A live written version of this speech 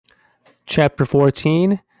Chapter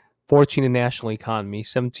 14, Fortune and National Economy,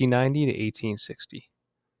 1790 to 1860.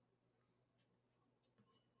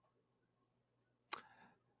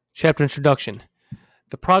 Chapter Introduction.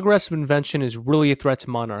 The progress of invention is really a threat to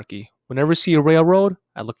monarchy. Whenever I see a railroad,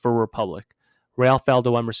 I look for a republic. Ralph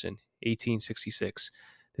Waldo Emerson, 1866.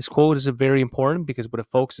 This quote is very important because what it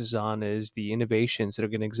focuses on is the innovations that are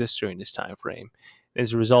going to exist during this time frame.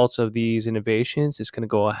 As a result of these innovations, it's going to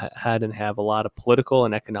go ahead and have a lot of political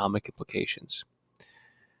and economic implications.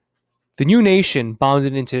 The new nation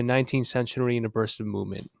bounded into the 19th century in a burst of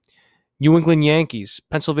movement. New England Yankees,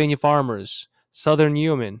 Pennsylvania farmers, Southern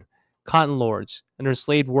yeomen, cotton lords, and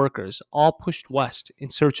enslaved workers all pushed west in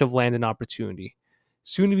search of land and opportunity,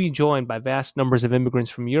 soon to be joined by vast numbers of immigrants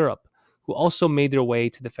from Europe who also made their way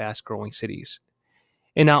to the fast-growing cities.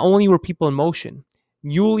 And not only were people in motion,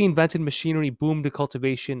 newly invented machinery boomed the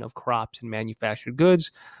cultivation of crops and manufactured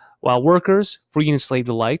goods, while workers, free and enslaved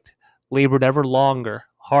alike, labored ever longer,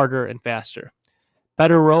 harder, and faster.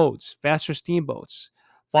 Better roads, faster steamboats,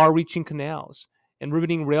 far-reaching canals, and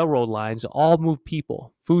riveting railroad lines all moved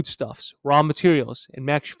people, foodstuffs, raw materials, and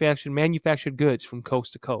manufactured goods from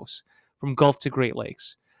coast to coast, from Gulf to Great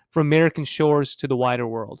Lakes, from American shores to the wider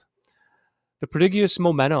world. The prodigious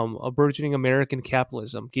momentum of burgeoning American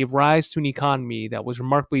capitalism gave rise to an economy that was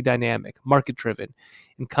remarkably dynamic, market-driven,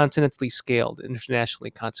 and continentally scaled, and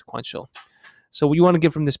internationally consequential. So what you want to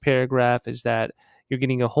get from this paragraph is that you're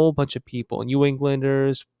getting a whole bunch of people, New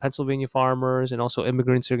Englanders, Pennsylvania farmers, and also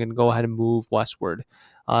immigrants are going to go ahead and move westward.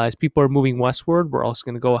 As people are moving westward, we're also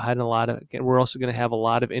going to go ahead and we're also going to have a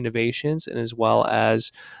lot of innovations, and as well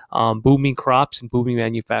as booming crops and booming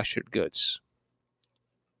manufactured goods.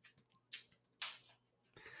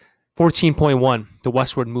 14.1, the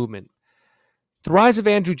Westward Movement. The rise of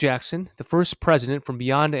Andrew Jackson, the first president from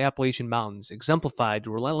beyond the Appalachian Mountains, exemplified the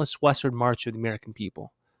relentless westward march of the American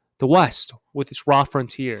people. The West, with its raw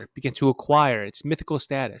frontier, began to acquire its mythical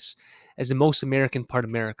status as the most American part of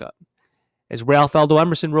America. As Ralph Waldo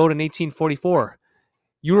Emerson wrote in 1844,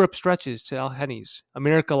 Europe stretches to Alleghenies,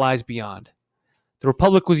 America lies beyond. The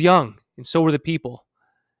Republic was young, and so were the people.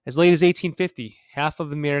 As late as 1850, half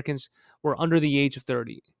of Americans were under the age of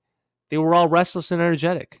 30. They were all restless and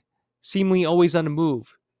energetic, seemingly always on the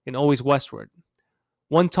move, and always westward.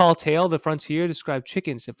 One tall tale of the frontier described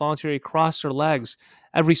chickens that voluntarily crossed their legs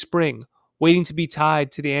every spring, waiting to be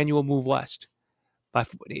tied to the annual move west.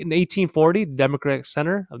 In 1840, the Democratic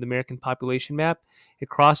center of the American population map, it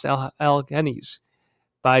crossed Alleghenies.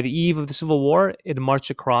 By the eve of the Civil War, it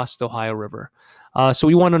marched across the Ohio River. So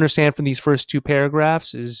we want to understand from these first two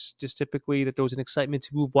paragraphs is just typically that there was an excitement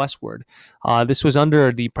to move westward. This was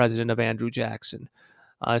under the president of Andrew Jackson.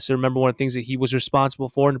 So remember, one of the things that he was responsible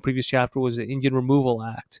for in the previous chapter was the Indian Removal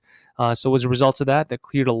Act. So as a result of that, that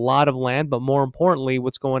cleared a lot of land. But more importantly,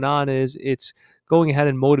 what's going on is it's going ahead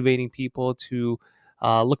and motivating people to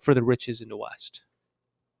look for the riches in the West.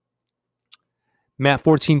 Map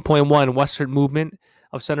 14.1, Western Movement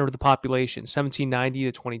of Center of the Population, 1790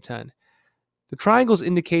 to 2010. The triangles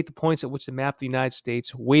indicate the points at which the map of the United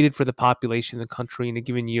States weighted for the population of the country in a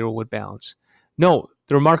given year would balance. Note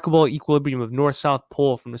the remarkable equilibrium of north-south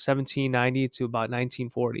pole from the 1790 to about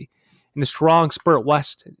 1940, and the strong spurt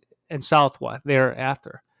west and southwest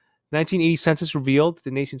thereafter. The 1980 census revealed that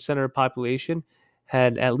the nation's center of population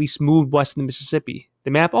had at least moved west of the Mississippi.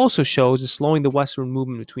 The map also shows the slowing the westward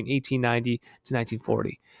movement between 1890 to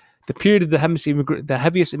 1940, the period of the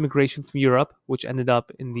heaviest immigration from Europe, which ended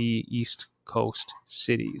up in the East Coast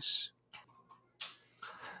cities.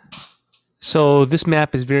 So this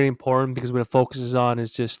map is very important because what it focuses on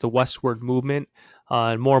is just the westward movement.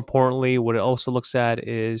 And more importantly, what it also looks at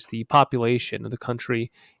is the population of the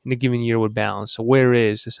country in a given year would balance. So where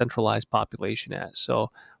is the centralized population at?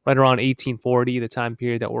 So right around 1840, the time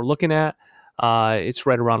period that we're looking at, it's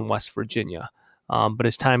right around West Virginia. But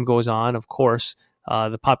as time goes on, of course,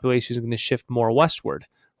 the population is going to shift more westward,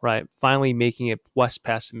 right? Finally making it west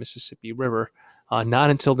past the Mississippi River. Not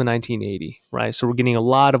until the 1980, right? So we're getting a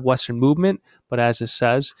lot of Western movement, but as it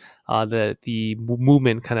says, the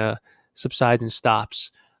movement kind of subsides and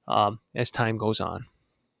stops as time goes on.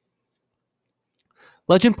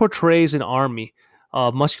 Legend portrays an army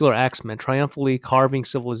of muscular axemen triumphantly carving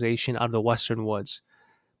civilization out of the western woods.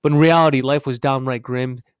 But in reality, life was downright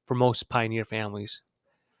grim for most pioneer families.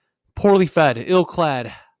 Poorly fed,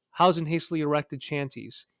 ill-clad, housed in hastily erected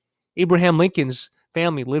shanties. Abraham Lincoln's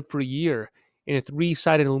family lived for a year in a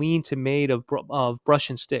three-sided lean-to made of brush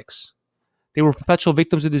and sticks. They were perpetual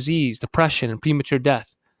victims of disease, depression, and premature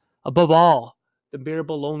death. Above all, the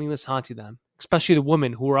unbearable loneliness haunted them, especially the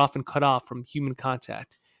women who were often cut off from human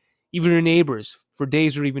contact, even their neighbors, for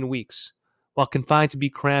days or even weeks. while confined to be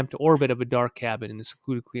cramped orbit of a dark cabin in a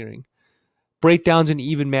secluded clearing. Breakdowns and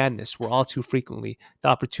even madness were all too frequently the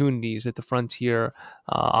opportunities that the frontier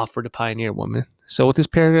offered to pioneer women. So, with this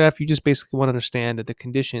paragraph, you just basically want to understand that the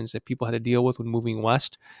conditions that people had to deal with when moving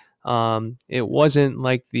west, it wasn't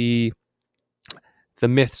like the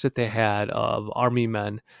myths that they had of army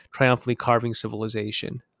men triumphantly carving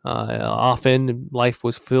civilization. Often, life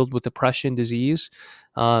was filled with oppression, disease,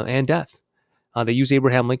 and death. They use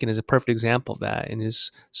Abraham Lincoln as a perfect example of that in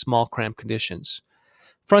his small, cramped conditions.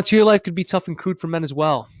 Frontier life could be tough and crude for men as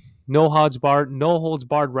well. No holds barred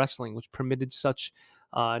wrestling, which permitted such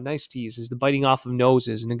niceties as the biting off of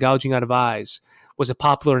noses and the gouging out of eyes, was a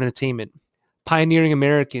popular entertainment. Pioneering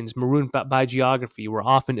Americans, marooned by geography, were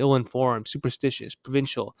often ill-informed, superstitious,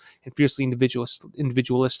 provincial, and fiercely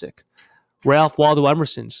individualistic. Ralph Waldo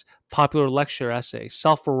Emerson's popular lecture essay,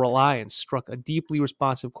 Self-Reliance, struck a deeply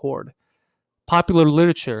responsive chord. Popular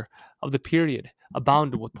literature of the period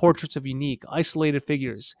abounded with portraits of unique, isolated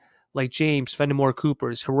figures like James Fenimore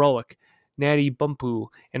Cooper's heroic Natty Bumppo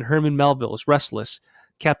and Herman Melville's restless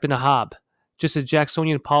Captain Ahab, just as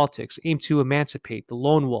Jacksonian politics aimed to emancipate the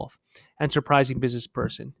lone wolf, enterprising business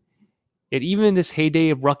person. Yet even in this heyday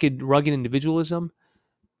of rugged individualism,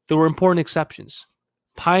 there were important exceptions.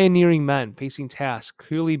 Pioneering men facing tasks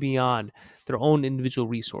clearly beyond their own individual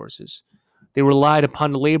resources. They relied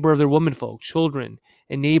upon the labor of their womenfolk, children,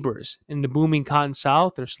 and neighbors. In the booming cotton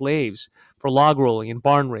South, their slaves for log rolling and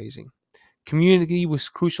barn raising. Community was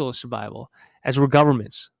crucial to survival, as were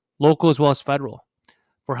governments, local as well as federal,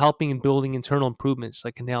 for helping and building internal improvements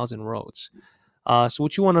like canals and roads. So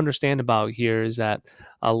what you want to understand about here is that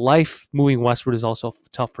life moving westward is also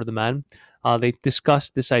tough for the men. They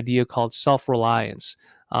discussed this idea called self-reliance,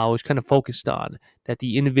 which kind of focused on that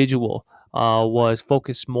the individual was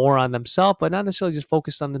focused more on themselves, but not necessarily just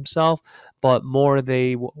focused on themselves, but more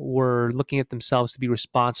they were looking at themselves to be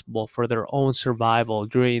responsible for their own survival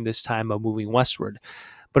during this time of moving westward.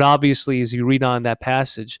 But obviously, as you read on that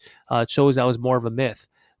passage, it shows that was more of a myth,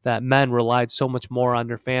 that men relied so much more on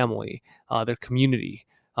their family, their community,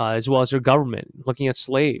 as well as their government, looking at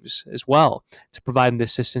slaves as well to provide them the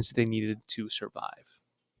assistance that they needed to survive.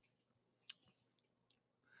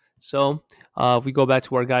 So if we go back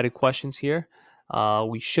to our guided questions here,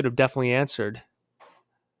 we should have definitely answered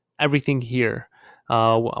everything here.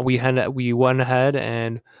 We went ahead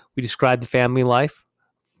and we described the family life,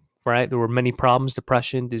 right? There were many problems,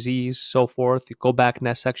 depression, disease, so forth. You go back in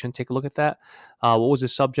that section, take a look at that. What was the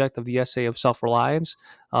subject of the essay of self-reliance?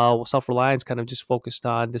 Self-reliance kind of just focused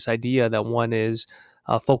on this idea that one is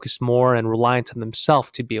focused more and reliant on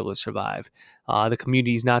themselves to be able to survive. The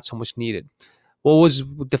community is not so much needed. What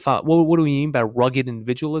do we mean by rugged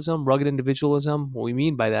individualism? Rugged individualism, what we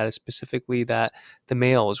mean by that is specifically that the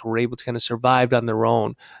males were able to kind of survive on their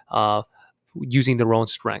own, using their own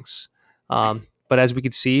strengths. But as we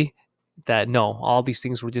could see, that no, all these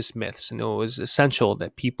things were just myths, and it was essential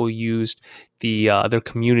that people used their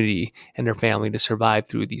community and their family to survive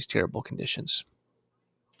through these terrible conditions.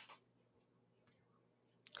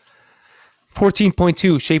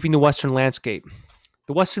 14.2, shaping the Western landscape.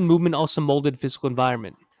 The Western movement also molded physical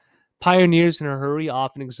environment. Pioneers in a hurry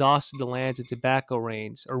often exhausted the lands and tobacco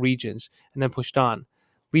rains or regions and then pushed on,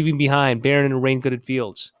 leaving behind barren and rain-gutted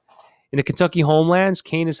fields. In the Kentucky homelands,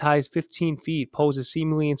 cane as high as 15 feet posed a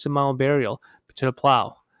seemingly insurmountable barrier to the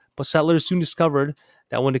plow. But settlers soon discovered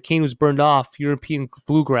that when the cane was burned off, European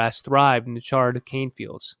bluegrass thrived in the charred cane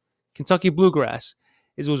fields. Kentucky bluegrass,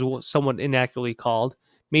 as it was somewhat inaccurately called,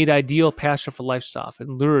 made ideal pasture for livestock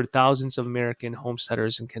and lured thousands of American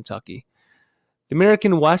homesteaders in Kentucky. The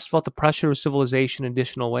American West felt the pressure of civilization in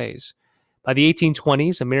additional ways. By the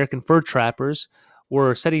 1820s, American fur trappers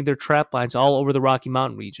were setting their trap lines all over the Rocky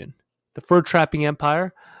Mountain region. The fur trapping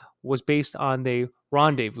empire was based on the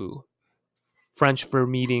rendezvous, French for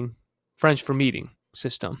meeting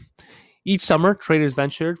system. Each summer, traders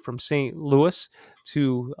ventured from St. Louis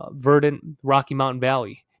to verdant Rocky Mountain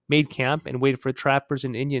Valley, made camp, and waited for trappers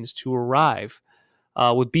and Indians to arrive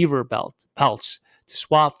with beaver pelts to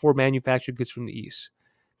swap for manufactured goods from the east.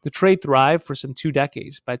 The trade thrived for some 2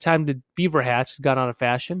 decades. By the time the beaver hats had gone out of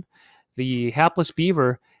fashion, the hapless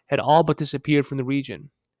beaver had all but disappeared from the region.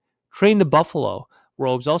 Trained to buffalo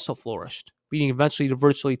robes also flourished, leading eventually to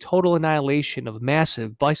virtually total annihilation of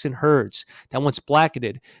massive bison herds that once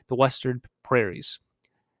blanketed the western prairies.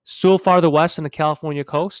 Still farther west on the California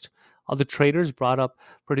coast, other traders brought up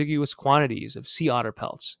prodigious quantities of sea otter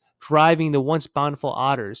pelts, driving the once bountiful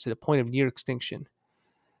otters to the point of near extinction.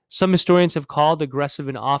 Some historians have called aggressive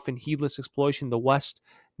and often heedless exploitation of the West's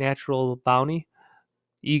natural bounty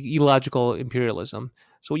ecological imperialism.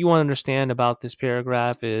 So what you want to understand about this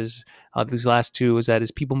paragraph is these last two is that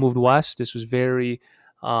as people moved west, this was very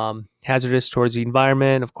hazardous towards the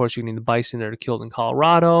environment. Of course, you're getting the bison that are killed in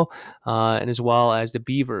Colorado, and as well as the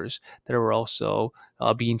beavers that are also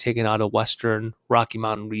being taken out of western Rocky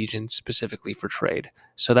Mountain region specifically for trade.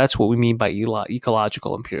 So that's what we mean by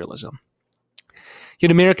ecological imperialism.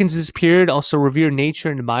 Yet Americans in this period also revered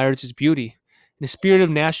nature and admired its beauty. In the spirit of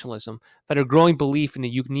nationalism, that a growing belief in the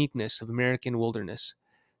uniqueness of American wilderness.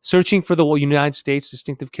 Searching for the United States'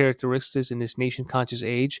 distinctive characteristics in this nation-conscious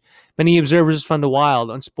age, many observers found the wild,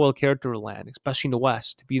 unspoiled character of the land, especially in the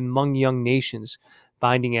West, to be among young nations'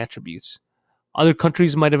 binding attributes. Other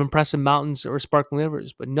countries might have impressive mountains or sparkling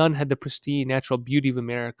rivers, but none had the pristine natural beauty of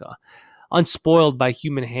America, unspoiled by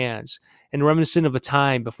human hands, and reminiscent of a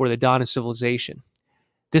time before the dawn of civilization.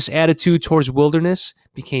 This attitude towards wilderness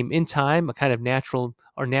became, in time, a kind of natural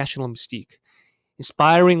or national mystique,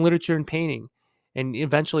 inspiring literature and painting, and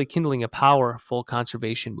eventually kindling a powerful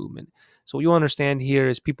conservation movement. So what you understand here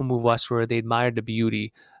is people move westward, they admired the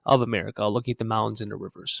beauty of America, looking at the mountains and the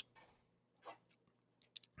rivers.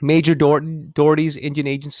 Major Doherty's Indian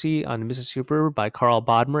Agency on the Mississippi River by Karl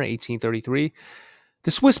Bodmer, 1833.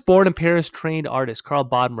 The Swiss-born and Paris-trained artist Karl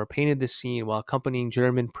Bodmer painted this scene while accompanying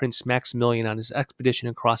German Prince Maximilian on his expedition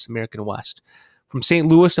across the American West. From St.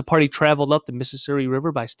 Louis, the party traveled up the Mississippi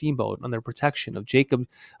River by steamboat under the protection of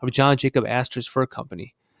John Jacob Astor's Fur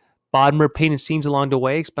Company. Bodmer painted scenes along the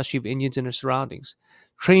way, especially of Indians and their surroundings.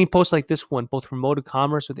 Trading posts like this one both promoted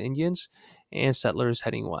commerce with Indians and settlers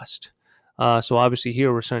heading west. So obviously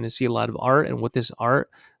here we're starting to see a lot of art, and with this art,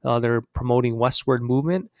 they're promoting westward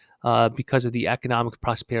movement because of the economic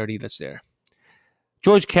prosperity that's there.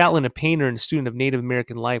 George Catlin, a painter and a student of Native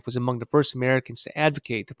American life, was among the first Americans to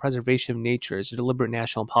advocate the preservation of nature as a deliberate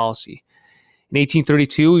national policy. In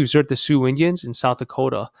 1832, he observed the Sioux Indians in South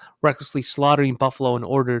Dakota recklessly slaughtering buffalo in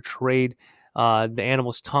order to trade the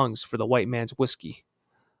animals' tongues for the white man's whiskey.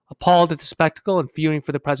 Appalled at the spectacle and fearing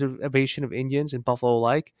for the preservation of Indians and buffalo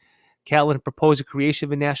alike, Catlin proposed the creation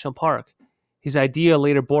of a national park. His idea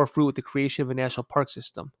later bore fruit with the creation of a national park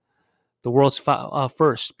system, the world's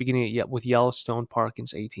first, beginning with Yellowstone Park in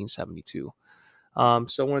 1872.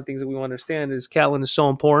 So one of the things that we want to understand is Catlin is so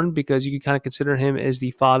important because you can kind of consider him as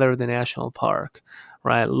the father of the national park,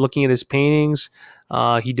 right? Looking at his paintings,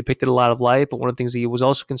 he depicted a lot of life, but one of the things that he was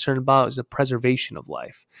also concerned about is the preservation of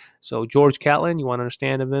life. So George Catlin, you want to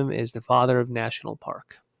understand of him, is the father of national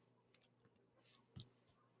park.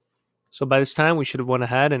 So by this time, we should have went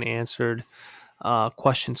ahead and answered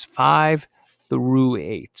questions 5 through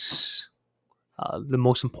 8. The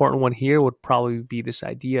most important one here would probably be this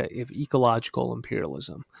idea of ecological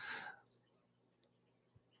imperialism.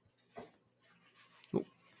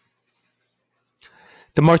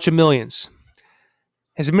 The March of Millions.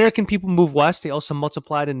 As American people moved west, they also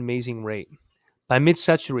multiplied at an amazing rate. By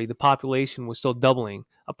mid-century, the population was still doubling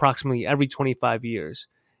approximately every 25 years,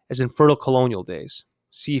 as in fertile colonial days.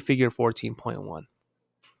 See figure 14.1.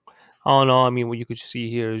 All in all, I mean, what you could see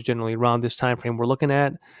here is generally around this time frame we're looking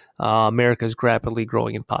at, America is rapidly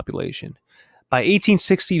growing in population. By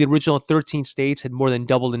 1860, the original 13 states had more than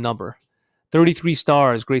doubled in number. 33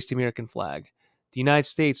 stars graced the American flag. The United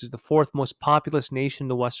States was the fourth most populous nation in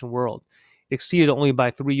the Western world, exceeded only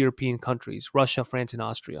by 3 European countries, Russia, France, and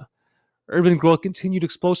Austria. Urban growth continued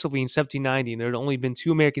explosively in 1790, and there had only been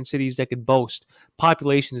 2 American cities that could boast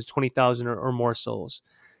populations of 20,000 or more souls,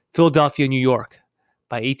 Philadelphia and New York.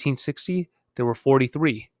 By 1860, there were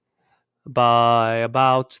 43. By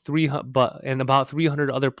about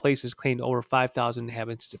 300 other places claimed over 5,000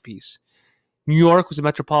 inhabitants apiece. New York was a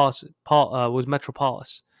metropolis.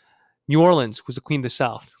 New Orleans was the queen of the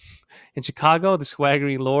South. And Chicago, the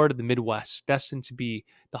swaggering lord of the Midwest, destined to be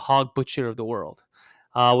the hog butcher of the world.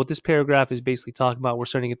 What this paragraph is basically talking about, we're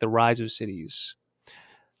starting at the rise of cities.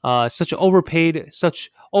 Such over-rapid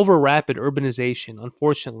urbanization,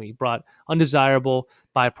 unfortunately, brought undesirable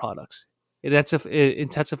byproducts. It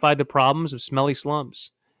intensified the problems of smelly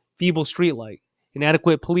slums, feeble streetlight,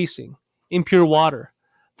 inadequate policing, impure water,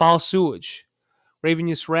 foul sewage,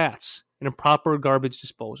 ravenous rats, and improper garbage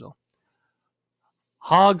disposal.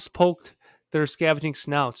 Hogs poked their scavenging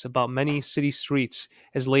snouts about many city streets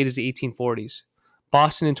as late as the 1840s.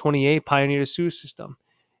 Boston in 1828 pioneered a sewer system.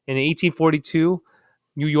 In 1842,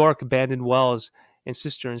 New York abandoned wells and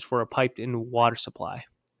cisterns for a piped-in water supply.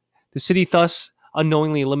 The city thus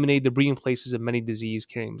unknowingly eliminated the breeding places of many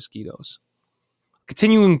disease-carrying mosquitoes.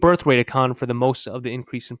 Continuing birth rate accounted for the most of the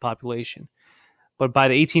increase in population. But by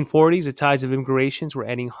the 1840s, the tides of immigrations were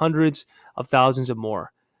adding hundreds of thousands of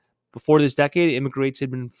more. Before this decade, immigrants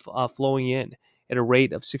had been flowing in at a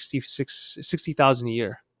rate of 60,000 a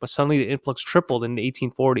year. but suddenly the influx tripled in the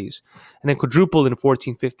 1840s and then quadrupled in the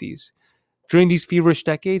 1450s. During these feverish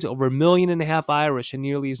decades, over 1.5 million Irish and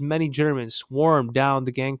nearly as many Germans swarmed down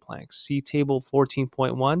the gangplanks. See table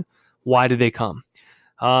 14.1. Why did they come?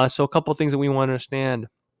 So a couple of things that we want to understand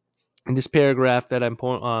in this paragraph that I'm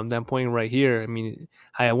pointing right here. I mean,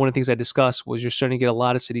 one of the things I discussed was you're starting to get a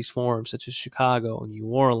lot of cities formed, such as Chicago, New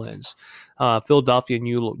Orleans, Philadelphia, and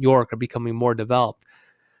New York are becoming more developed.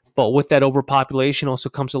 But with that overpopulation also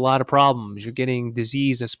comes a lot of problems. You're getting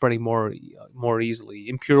disease that's spreading more easily,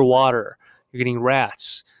 impure water. You're getting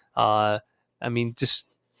rats. Just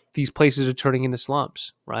these places are turning into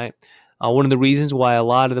slums, right? One of the reasons why a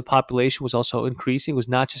lot of the population was also increasing was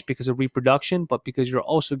not just because of reproduction, but because you're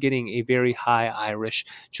also getting a very high Irish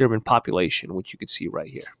German population, which you can see right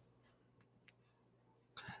here.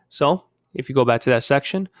 So if you go back to that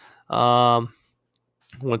section, one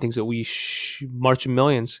of the things that we March of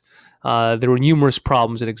Millions, there were numerous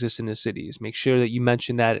problems that exist in the cities. Make sure that you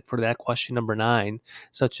mention that for that question number 9,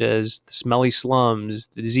 such as the smelly slums,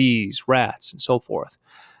 the disease, rats, and so forth.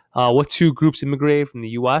 What two groups immigrated from the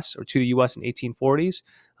U.S. or to the U.S. in 1840s?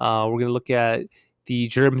 We're going to look at the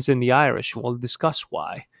Germans and the Irish. We'll discuss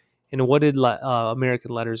why. And what did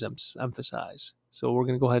American letters emphasize? So we're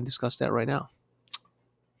going to go ahead and discuss that right now.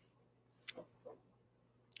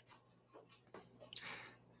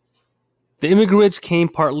 The immigrants came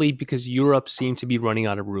partly because Europe seemed to be running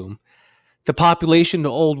out of room. The population in the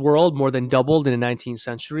Old World more than doubled in the 19th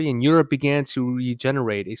century, and Europe began to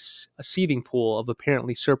regenerate a seething pool of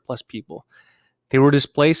apparently surplus people. They were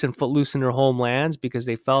displaced and footloose in their homelands because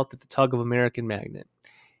they felt at the tug of American magnet.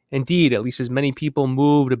 Indeed, at least as many people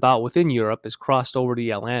moved about within Europe as crossed over the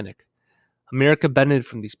Atlantic. America benefited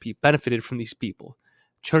from these people,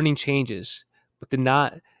 churning changes, but did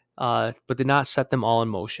not set them all in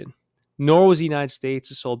motion. Nor was the United States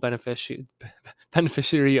the sole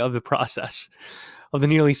beneficiary of the process. Of the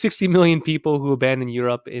nearly 60 million people who abandoned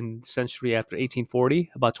Europe in the century after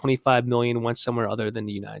 1840, about 25 million went somewhere other than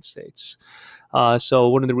the United States. So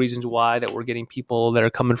one of the reasons why that we're getting people that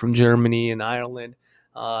are coming from Germany and Ireland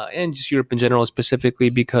and just Europe in general,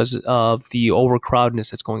 specifically because of the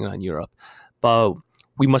overcrowdedness that's going on in Europe. But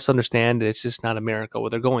we must understand that it's just not America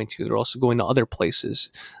where they're going to. They're also going to other places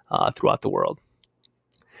throughout the world.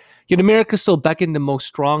 Yet America still beckoned most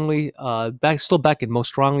strongly to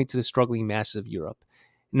the struggling masses of Europe,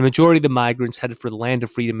 and the majority of the migrants headed for the land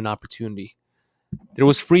of freedom and opportunity. There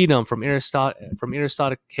was freedom from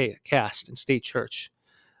aristocratic caste and state church.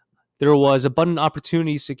 There was abundant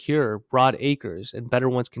opportunity to secure broad acres and better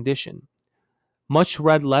one's condition. Much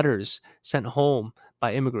read letters sent home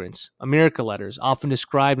by immigrants, America letters, often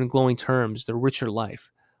described in glowing terms their richer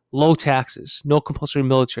life, low taxes, no compulsory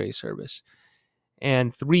military service,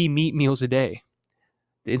 and 3 meat meals a day.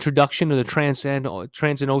 The introduction of the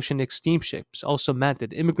transoceanic steamships also meant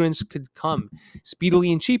that immigrants could come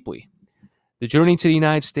speedily and cheaply. The journey to the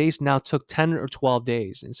United States now took 10 or 12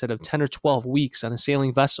 days instead of 10 or 12 weeks on a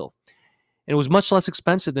sailing vessel, and it was much less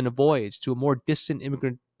expensive than a voyage to a more distant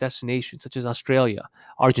immigrant destination such as Australia,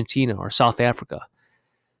 Argentina, or South Africa.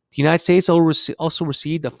 The United States also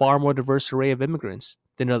received a far more diverse array of immigrants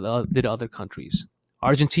than did other countries.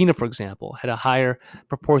 Argentina, for example, had a higher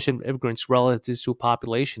proportion of immigrants relative to a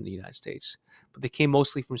population in the United States, but they came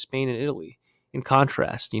mostly from Spain and Italy. In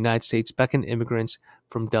contrast, the United States beckoned immigrants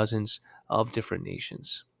from dozens of different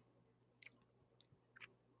nations.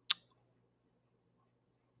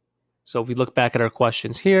 So if we look back at our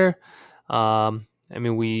questions here,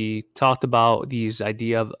 we talked about these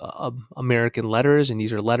idea of American letters, and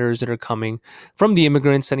these are letters that are coming from the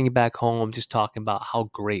immigrants sending it back home, just talking about how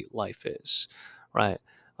great life is. Right.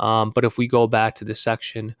 But if we go back to this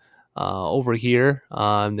section over here,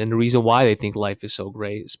 and the reason why they think life is so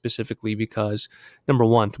great, specifically because, number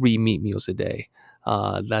one, 3 meat meals a day.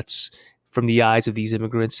 That's, from the eyes of these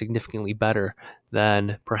immigrants, significantly better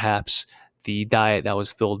than perhaps the diet that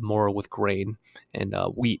was filled more with grain and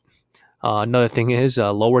wheat. Another thing is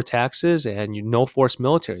lower taxes and no forced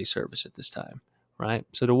military service at this time. Right.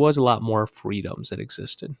 So there was a lot more freedoms that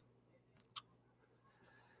existed.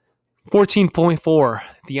 14.4,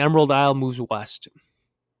 the Emerald Isle moves west.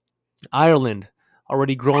 Ireland,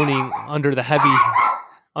 already groaning under the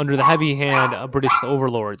heavy hand of British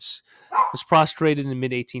overlords, was prostrated in the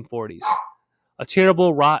mid-1840s. A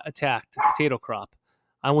terrible rot attacked the potato crop,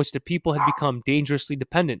 on which the people had become dangerously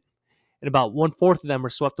dependent, and about 1/4 of them were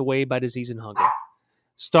swept away by disease and hunger.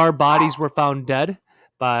 Starved bodies were found dead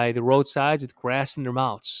by the roadsides with grass in their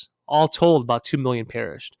mouths. All told, about 2 million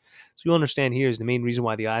perished. So you understand here is the main reason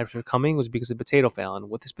why the Irish are coming was because of the potato famine.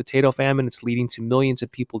 With this potato famine, it's leading to millions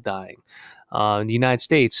of people dying. In the United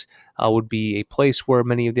States would be a place where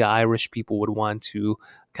many of the Irish people would want to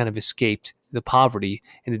kind of escape the poverty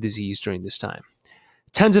and the disease during this time.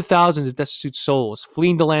 Tens of thousands of destitute souls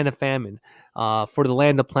fleeing the land of famine for the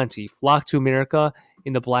land of plenty flocked to America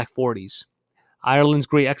in the Black 40s. Ireland's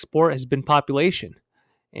great export has been population,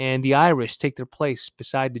 and the Irish take their place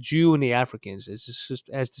beside the Jew and the Africans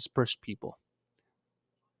as dispersed people.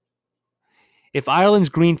 If Ireland's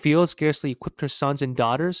green fields scarcely equipped her sons and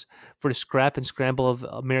daughters for the scrap and scramble of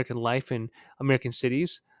American life in American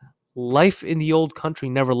cities, life in the old country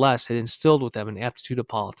nevertheless had instilled with them an aptitude of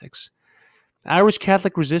politics. Irish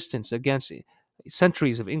Catholic resistance against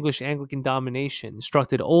centuries of English Anglican domination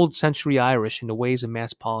instructed old century Irish in the ways of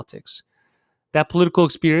mass politics. That political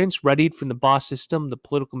experience, readied from the boss system, the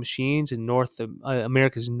political machines in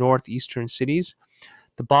America's northeastern cities,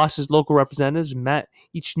 the boss's local representatives met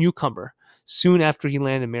each newcomer soon after he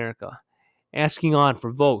landed in America, asking on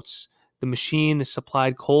for votes. The machine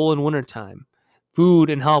supplied coal in wintertime, food,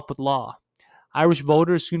 and help with law. Irish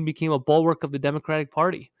voters soon became a bulwark of the Democratic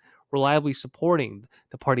Party, reliably supporting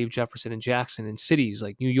the party of Jefferson and Jackson in cities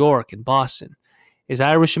like New York and Boston. As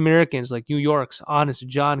Irish Americans like New York's honest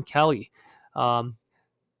John Kelly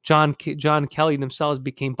John Kelly themselves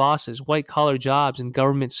became bosses. White-collar jobs and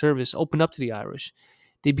government service opened up to the Irish.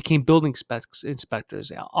 They became building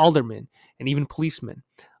inspectors, aldermen, and even policemen.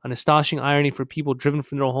 An astonishing irony for people driven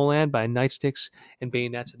from their homeland by nightsticks and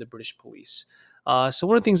bayonets of the British police. So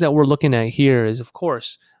one of the things that we're looking at here is, of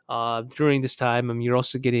course, during this time, you're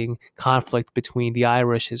also getting conflict between the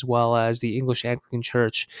Irish as well as the English Anglican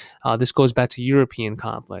Church. This goes back to European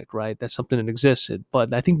conflict, right? That's something that existed.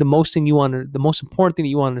 But I think the most important thing that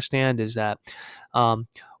you want to understand is that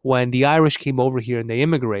when the Irish came over here and they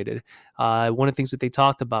immigrated, one of the things that they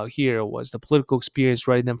talked about here was the political experience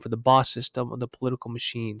ready them for the boss system of the political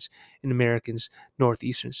machines in Americans'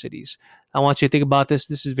 northeastern cities. I want you to think about this.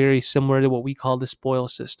 This is very similar to what we call the spoil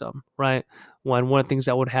system, right? When one of the things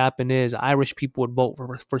that would happen is Irish people would vote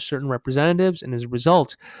for certain representatives, and as a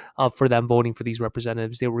result of for them voting for these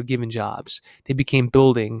representatives, they were given jobs. They became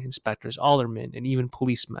building inspectors, aldermen, and even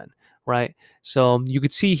policemen, right? So you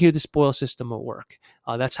could see here the spoil system at work.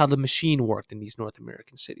 That's how the machine worked in these North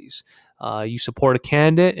American cities. You support a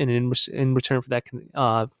candidate, and in return for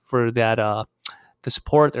that, the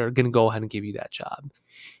support, they're going to go ahead and give you that job,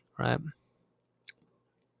 right?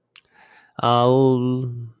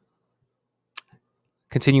 I'll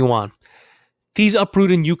continue on. These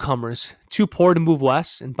uprooted newcomers, too poor to move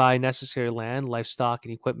west and buy necessary land, livestock,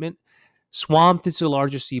 and equipment, swamped into the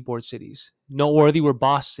larger seaboard cities. Noteworthy were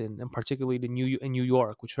Boston, and particularly New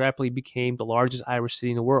York, which rapidly became the largest Irish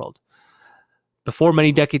city in the world. Before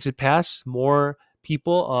many decades had passed, more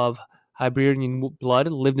people of Hibernian blood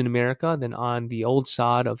lived in America than on the old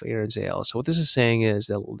sod of Erin's Ale. So what this is saying is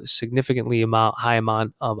that a significantly high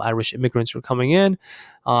amount of Irish immigrants were coming in,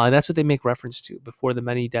 and that's what they make reference to. Before the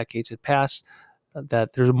many decades had passed,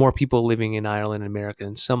 that there's more people living in Ireland and America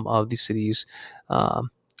than some of the cities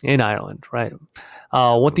in Ireland, right?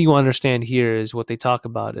 One thing you understand here is what they talk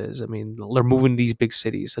about is, they're moving to these big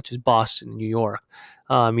cities such as Boston, New York.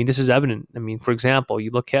 This is evident. For example, you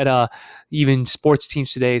look at even sports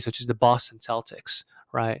teams today, such as the Boston Celtics,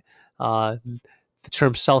 right? The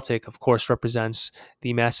term Celtic, of course, represents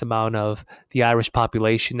the mass amount of the Irish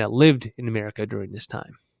population that lived in America during this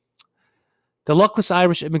time. The luckless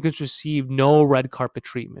Irish immigrants received no red carpet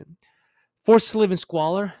treatment. Forced to live in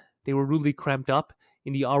squalor, they were rudely cramped up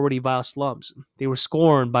in the already vile slums. They were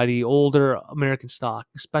scorned by the older American stock,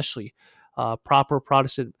 especially proper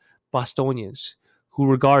Protestant Bostonians, who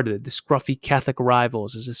regarded the scruffy Catholic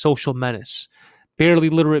arrivals as a social menace. Barely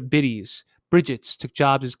literate biddies, Bridgets, took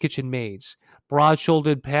jobs as kitchen maids.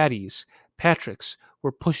 Broad-shouldered Patricks,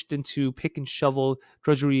 were pushed into pick and shovel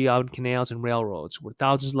drudgery on canals and railroads, where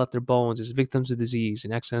thousands left their bones as victims of disease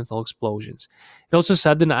and accidental explosions. It also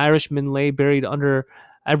said that Irishmen lay buried under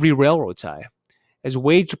every railroad tie. As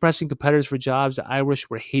wage-depressing competitors for jobs, the Irish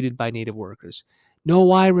were hated by native workers.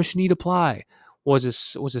 "No Irish need apply," was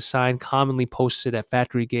a sign commonly posted at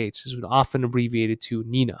factory gates, as was often abbreviated to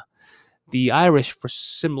NINA. The Irish, for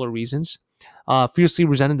similar reasons, fiercely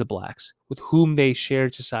resented the blacks, with whom they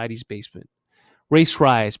shared society's basement. Race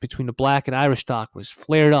riots between the black and Irish doctors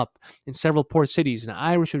flared up in several port cities, and the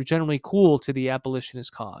Irish were generally cool to the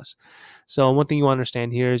abolitionist cause. So one thing you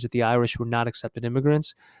understand here is that the Irish were not accepted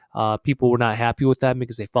immigrants. People were not happy with them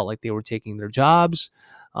because they felt like they were taking their jobs.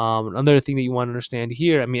 Another thing that you want to understand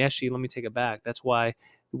here, actually, let me take it back. That's why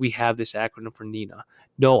we have this acronym for NINA.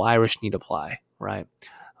 No Irish need apply, right?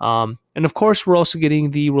 And of course, we're also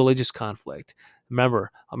getting the religious conflict.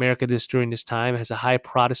 Remember, America during this time has a high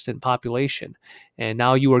Protestant population, and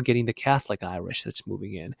now you are getting the Catholic Irish that's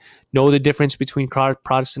moving in. Know the difference between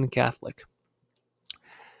Protestant and Catholic.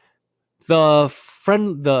 The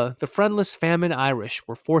friendless, famine Irish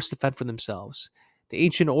were forced to fend for themselves. The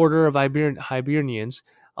ancient order of Hibernians,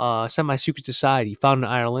 semi-secret society found in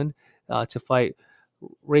Ireland to fight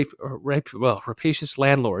rapacious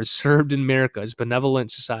landlords, served in America as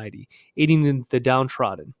benevolent society, aiding the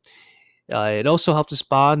downtrodden. It also helped to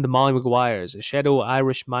spawn the Molly Maguires, a shadow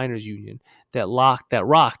Irish miners' union that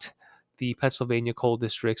rocked the Pennsylvania coal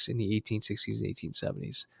districts in the 1860s and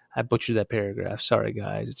 1870s. I butchered that paragraph. Sorry,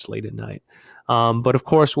 guys. It's late at night. But of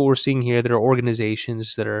course, what we're seeing here, there are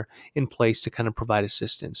organizations that are in place to kind of provide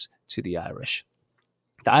assistance to the Irish.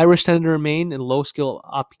 The Irish tended to remain in low-skill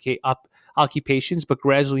occupations, but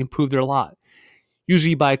gradually improved their lot,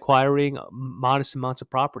 usually by acquiring modest amounts of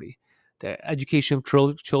property. The education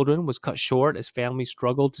of children was cut short as families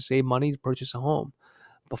struggled to save money to purchase a home.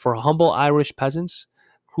 But for humble Irish peasants,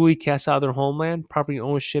 cruelly cast out of their homeland, property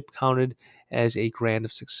ownership counted as a grant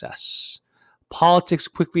of success. Politics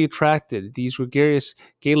quickly attracted these gregarious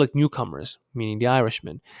Gaelic newcomers, meaning the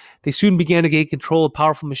Irishmen. They soon began to gain control of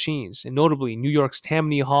powerful machines, and notably, New York's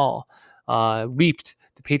Tammany Hall reaped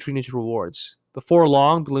the patronage rewards. Before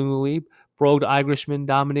long, believingly, brogue Irishmen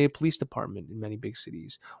dominated police department in many big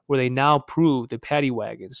cities, where they now proved the paddy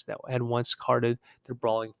wagons that had once carted their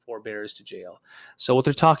brawling forebears to jail. So what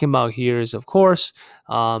they're talking about here is, of course,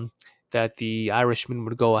 that the Irishmen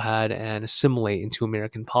would go ahead and assimilate into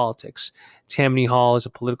American politics. Tammany Hall is a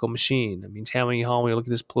political machine. I mean, Tammany Hall, when you look at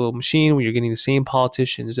this political machine, where you're getting the same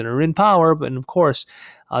politicians that are in power, but of course,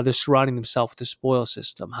 they're surrounding themselves with the spoil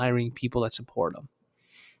system, hiring people that support them.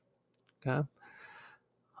 Okay.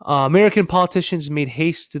 American politicians made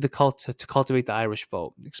haste to cultivate the Irish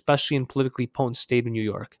vote, especially in politically potent state of New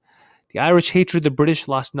York. The Irish hatred of the British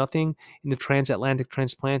lost nothing in the transatlantic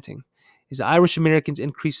transplanting. As the Irish Americans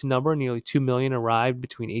increased in number, nearly 2 million arrived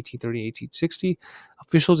between 1830 and 1860.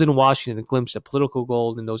 Officials in Washington had a glimpse at political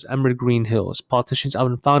gold in those emerald green hills. Politicians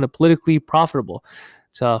often found it politically profitable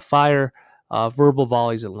to fire verbal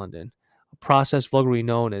volleys at London, a process vulgarly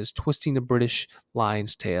known as twisting the British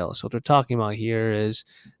lion's tail. So what they're talking about here is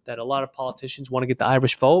that a lot of politicians want to get the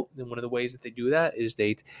Irish vote, and one of the ways that they do that is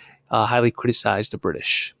they highly criticize the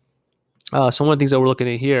British. So one of the things that we're looking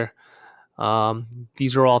at here,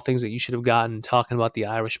 these are all things that you should have gotten talking about the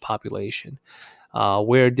Irish population.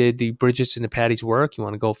 Where did the Bridgets and the Paddies work? You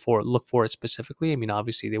want to look for it specifically. I mean,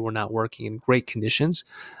 obviously, they were not working in great conditions.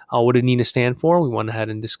 What did Nina stand for? We went ahead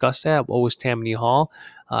and discussed that. What was Tammany Hall?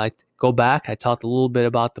 Go back. I talked a little bit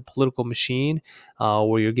about the political machine,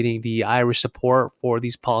 where you're getting the Irish support for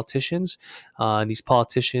these politicians. And these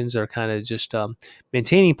politicians are kind of just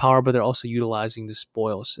maintaining power, but they're also utilizing the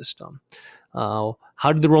spoil system.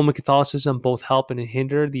 How did the Roman Catholicism both help and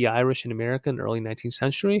hinder the Irish in America in the early 19th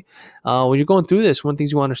century? When you're going through this, one thing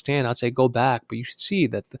you understand, I'd say go back, but you should see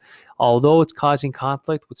that although it's causing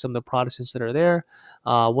conflict with some of the Protestants that are there,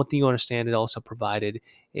 one thing you understand, it also provided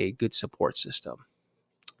a good support system.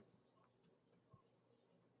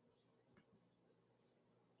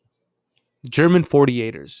 German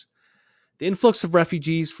 48ers. The influx of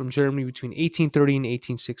refugees from Germany between 1830 and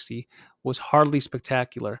 1860 was hardly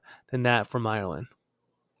spectacular than that from Ireland.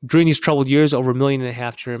 During these troubled years, over 1.5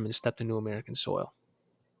 million Germans stepped into American soil.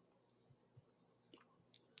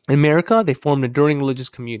 In America, they formed enduring religious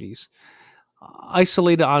communities,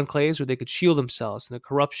 isolated enclaves where they could shield themselves from the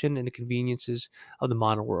corruption and the conveniences of the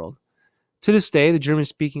modern world. To this day, the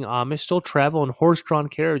German-speaking Amish still travel in horse-drawn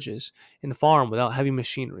carriages and farm without heavy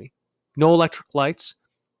machinery. No electric lights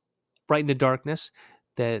brighten the darkness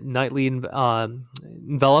that nightly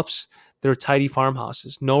envelops their tidy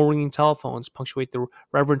farmhouses. No ringing telephones punctuate the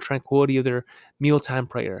reverent tranquility of their mealtime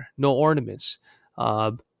prayer. No ornaments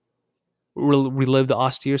relive the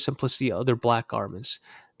austere simplicity of their black garments.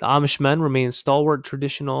 The Amish men remain a stalwart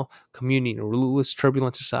traditional community in a ruthless,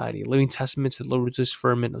 turbulent society, a living testament to the religious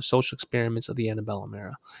ferment of social experiments of the antebellum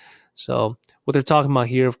era. So what they're talking about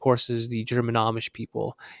here, of course, is the German Amish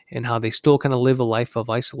people and how they still kind of live a life of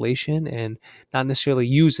isolation and not necessarily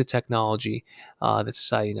use the technology that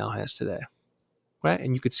society now has today. Right?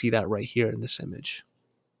 And you could see that right here in this image.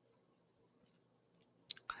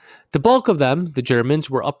 The bulk of them, the Germans,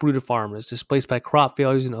 were uprooted farmers, displaced by crop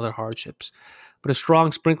failures and other hardships. But a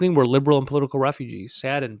strong sprinkling were liberal and political refugees,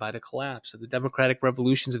 saddened by the collapse of the democratic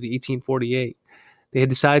revolutions of the 1848. They had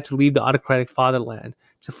decided to leave the autocratic fatherland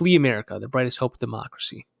to flee America, the brightest hope of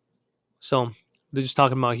democracy. So they're just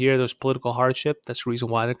talking about here, there's political hardship. That's the reason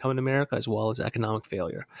why they're coming to America, as well as economic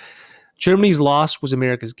failure. Germany's loss was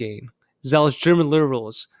America's gain. Zealous German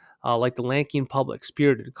liberals like the Lankian public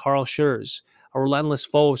spirited Karl Schurz, a relentless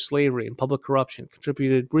foe of slavery and public corruption,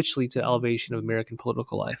 contributed richly to the elevation of American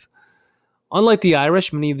political life. Unlike the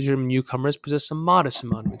Irish, many of the German newcomers possessed a modest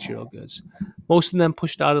amount of material goods. Most of them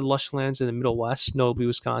pushed out of the lush lands in the Middle West, notably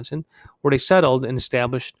Wisconsin, where they settled and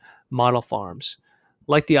established model farms.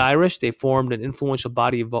 Like the Irish, they formed an influential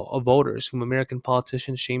body of voters whom American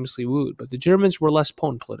politicians shamelessly wooed, but the Germans were less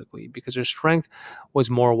potent politically because their strength was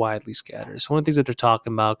more widely scattered. So one of the things that they're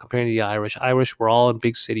talking about, comparing to the Irish were all in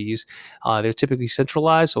big cities. They're typically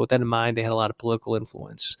centralized, so with that in mind, they had a lot of political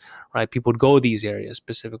influence. Right, people would go to these areas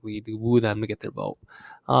specifically to woo them to get their vote.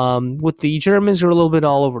 With the Germans, they're a little bit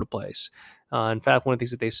all over the place. In fact, one of the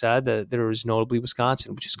things that they said that there is notably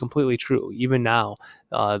Wisconsin, which is completely true. Even now,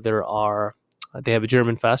 they have a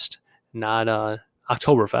German fest, not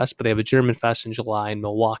Oktoberfest, but they have a German fest in July in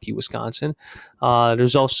Milwaukee, Wisconsin.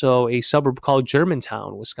 There's also a suburb called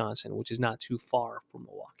Germantown, Wisconsin, which is not too far from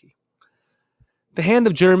Milwaukee. The hand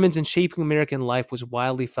of Germans in shaping American life was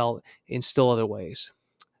widely felt in still other ways.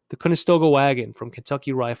 The Conestoga wagon from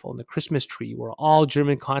Kentucky Rifle and the Christmas tree were all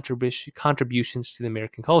German contributions to the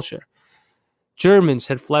American culture. Germans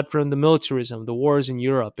had fled from the militarism, the wars in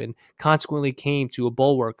Europe, and consequently came to a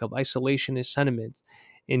bulwark of isolationist sentiment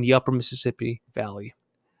in the upper Mississippi Valley.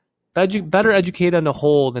 Better educated on the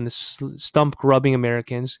whole than the stump-grubbing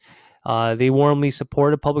Americans, they warmly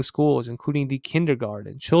supported public schools, including the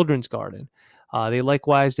kindergarten, children's garden. They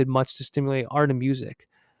likewise did much to stimulate art and music.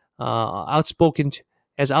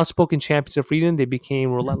 As outspoken champions of freedom, they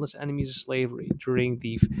became relentless enemies of slavery during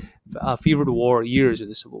the fevered war years of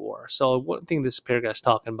the Civil War. So one thing this paragraph is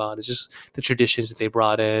talking about is just the traditions that they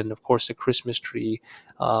brought in. Of course, the Christmas tree,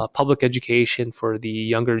 public education for the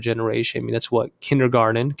younger generation. I mean, that's what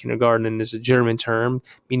kindergarten. Kindergarten is a German term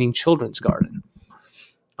meaning children's garden.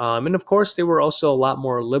 And of course, they were also a lot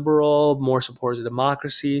more liberal, more supporters of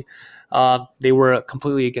democracy. They were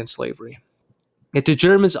completely against slavery. Yet the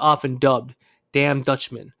Germans, often dubbed damn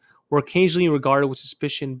Dutchmen, were occasionally regarded with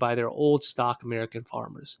suspicion by their old stock American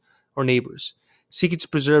farmers or neighbors. Seeking to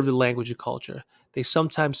preserve the language and culture, they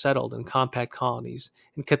sometimes settled in compact colonies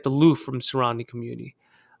and kept aloof from surrounding community.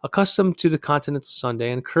 Accustomed to the continental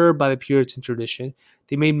Sunday and curbed by the Puritan tradition,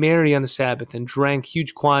 they made merry on the Sabbath and drank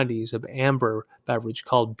huge quantities of amber beverage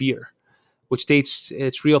called beer, which dates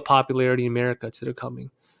its real popularity in America to their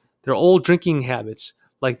coming. Their old drinking habits,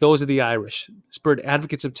 like those of the Irish, spurred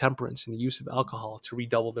advocates of temperance and the use of alcohol to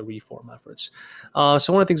redouble their reform efforts.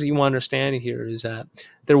 So one of the things that you want to understand here is that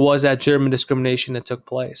there was that German discrimination that took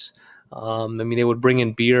place. They would bring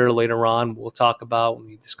in beer later on. We'll talk about when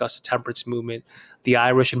we discuss the temperance movement. The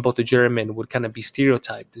Irish and both the German would kind of be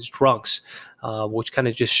stereotyped as drunks, which kind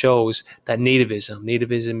of just shows that nativism.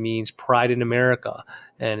 Nativism means pride in America.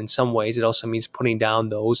 And in some ways, it also means putting down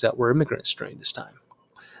those that were immigrants during this time.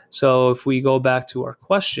 So if we go back to our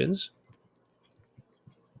questions,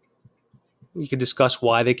 we can discuss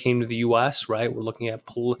why they came to the U.S., right? We're looking at,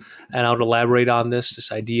 and I'll elaborate on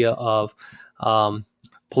this idea of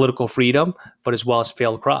political freedom, but as well as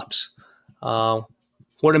failed crops.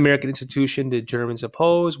 What American institution did Germans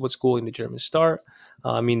oppose? What schooling did Germans start?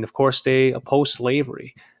 Of course, they opposed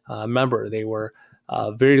slavery. Remember, they were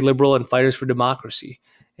very liberal and fighters for democracy.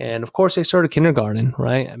 And of course, they started kindergarten,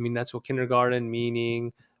 right? That's what kindergarten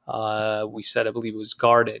meaning. We said, I believe it was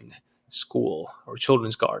garden school or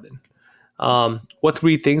children's garden. What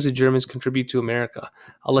three things did Germans contribute to America?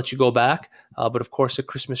 I'll let you go back, but of course the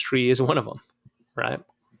Christmas tree is one of them, right?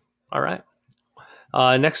 All right.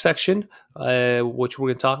 Next section, which we're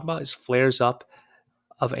going to talk about, is flares up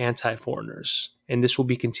of anti-foreigners, and this will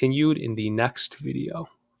be continued in the next video.